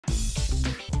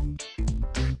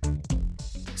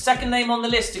Second name on the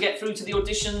list to get through to the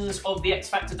auditions of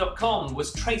thexfactor.com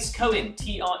was Treyc Cohen,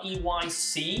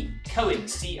 T-R-E-Y-C, Cohen,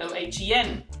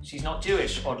 C-O-H-E-N. She's not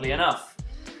Jewish, oddly enough.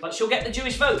 But she'll get the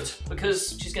Jewish vote,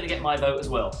 because she's going to get my vote as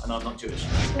well, and I'm not Jewish.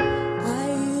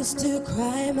 I used to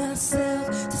cry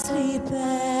myself to sleep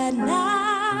at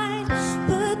night,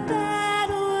 but that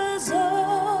was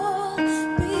all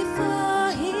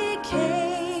before he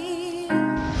came.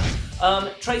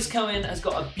 Treyc Cohen has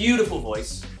got a beautiful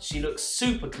voice, she looks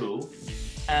super cool,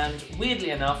 and weirdly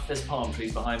enough, there's palm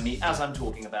trees behind me as I'm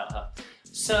talking about her.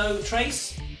 So,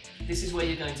 Treyc, this is where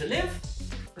you're going to live,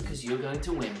 because you're going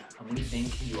to win, and we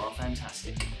think you are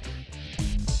fantastic.